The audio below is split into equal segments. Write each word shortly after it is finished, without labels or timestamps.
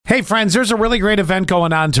Hey, friends, there's a really great event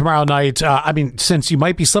going on tomorrow night. Since you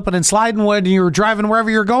might be slipping and sliding when you're driving wherever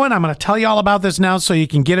you're going, I'm going to tell you all about this now so you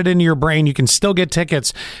can get it into your brain. You can still get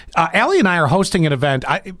tickets. Allie and I are hosting an event.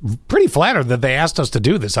 I'm pretty flattered that they asked us to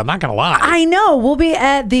do this. I'm not going to lie. I know. We'll be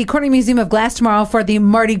at the Courtney Museum of Glass tomorrow for the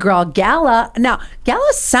Mardi Gras Gala. Now,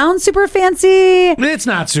 gala sounds super fancy. It's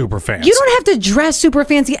not super fancy. You don't have to dress super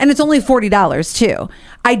fancy, and it's only $40, too.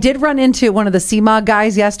 I did run into one of the CMOG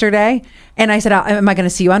guys yesterday, and I said, am I going to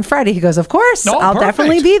see you on Friday? He goes, of course. I'll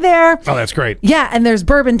definitely be there. Oh, that's great. Yeah, and there's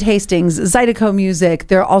bourbon tastings, Zydeco music.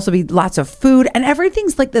 There'll also be lots of food, and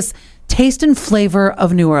everything's like this taste and flavor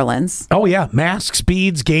of New Orleans. Oh, yeah. Masks,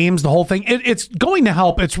 beads, games, the whole thing. It's going to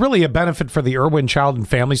help. It's really a benefit for the Irwin Child and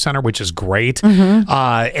Family Center, which is great. Mm-hmm.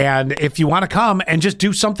 And if you want to come and just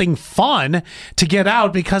do something fun to get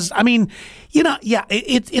out, because,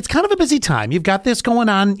 it's kind of a busy time. You've got this going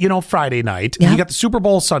on, Friday night. Yeah. You got the Super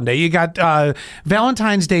Bowl Sunday. You got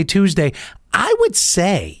Valentine's Day Tuesday. I would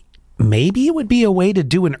say maybe it would be a way to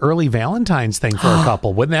do an early Valentine's thing for a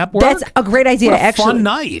couple. Wouldn't that work? That's a great idea. What a Actually, fun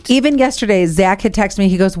night. Even yesterday, Zach had texted me.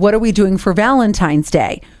 He goes, "What are we doing for Valentine's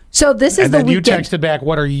Day?" So this is and the then weekend. You texted back,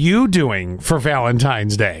 "What are you doing for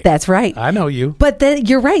Valentine's Day?" That's right. I know you. But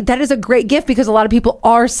you're right. That is a great gift because a lot of people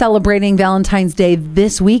are celebrating Valentine's Day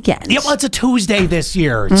this weekend. Yeah, well, it's a Tuesday this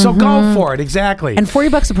year, so go for it. Exactly. And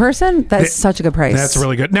 $40 a person, that's such a good price. That's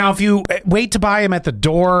really good. Now, if you wait to buy them at the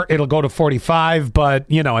door, it'll go to $45.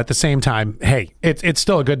 But at the same time, hey, it's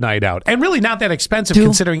still a good night out, and really not that expensive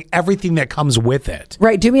considering everything that comes with it.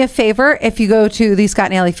 Right. Do me a favor. If you go to the Scott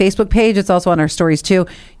and Allie Facebook page, it's also on our stories too.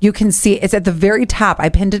 You can see it's at the very top. I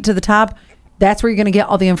pinned it to the top. That's where you're going to get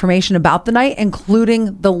all the information about the night,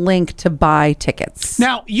 including the link to buy tickets.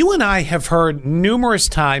 Now, you and I have heard numerous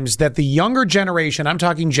times that the younger generation, I'm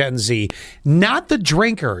talking Gen Z, not the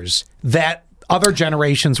drinkers that other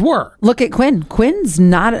generations were. Look at Quinn. Quinn's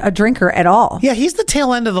not a drinker at all. Yeah, he's the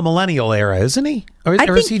tail end of the millennial era, isn't he? Or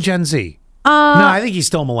is he Gen Z? No, I think he's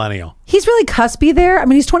still millennial. He's really cuspy there. I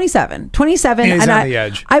mean, he's 27. 27. He's and on the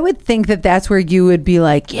edge. I would think that's where you would be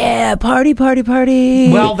like, yeah, party, party,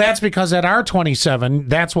 party. Well, that's because at our 27,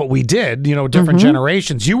 that's what we did. Different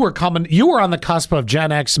generations. You were on the cusp of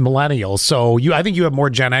Gen X millennials. So I think you have more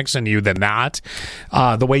Gen X in you than not,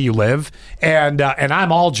 the way you live. And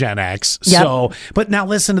I'm all Gen X. Yep. So, but now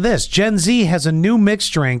listen to this. Gen Z has a new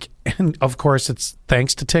mixed drink. And of course, it's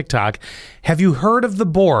thanks to TikTok. Have you heard of the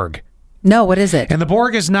Borg? No, what is it? And the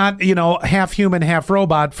Borg is not, half human, half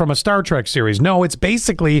robot from a Star Trek series. No, it's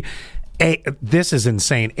basically this is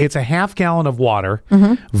insane. It's a half gallon of water,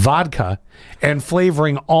 vodka, and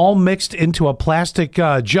flavoring all mixed into a plastic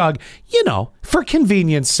jug. For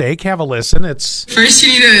convenience sake, have a listen. First,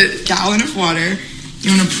 you need a gallon of water.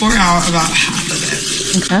 You want to pour out about half of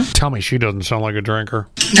it. Okay. Tell me she doesn't sound like a drinker.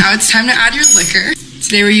 Now it's time to add your liquor.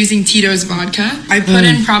 Today we're using Tito's vodka. I put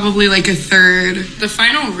in probably like a third. The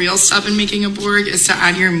final real step in making a Borg is to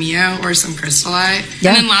add your Mio or some Crystal Light. Yeah.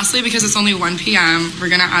 And then lastly, because it's only 1 p.m., we're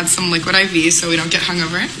going to add some liquid IV so we don't get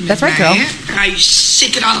hungover. That's right, girl. Now you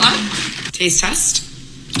shake it all up. Taste test.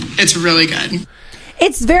 It's really good.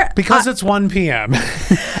 It's very... Because it's 1 p.m.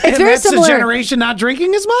 It's very that's similar. The generation not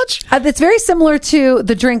drinking as much? It's very similar to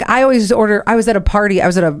the drink I always order. I was at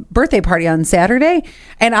a birthday party on Saturday,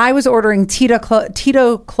 and I was ordering Tito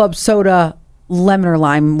Club Soda, lemon or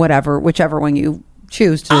lime, whichever one you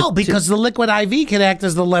choose to. Because the liquid IV can act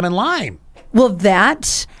as the lemon lime. Well,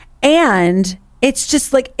 that, and it's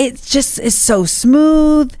just is so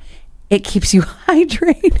smooth. It keeps you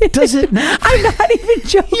hydrated. Does it not? I'm not even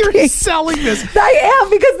joking. You're selling this. I am,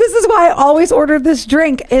 because this is why I always order this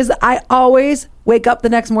drink, is I always wake up the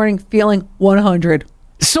next morning feeling 100.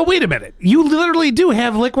 So wait a minute. You literally do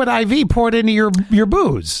have liquid IV poured into your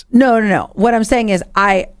booze. No. What I'm saying is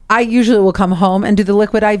I usually will come home and do the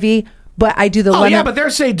liquid IV, but I do the lemon. Yeah, but they're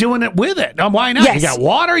saying doing it with it. Why not? Yes. You got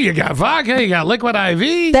water, you got vodka, you got liquid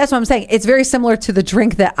IV. That's what I'm saying. It's very similar to the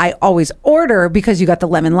drink that I always order, because you got the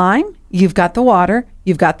lemon lime, you've got the water,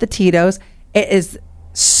 you've got the Tito's. It is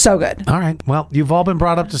so good. All right. Well, you've all been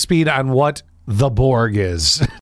brought up to speed on what the Borg is.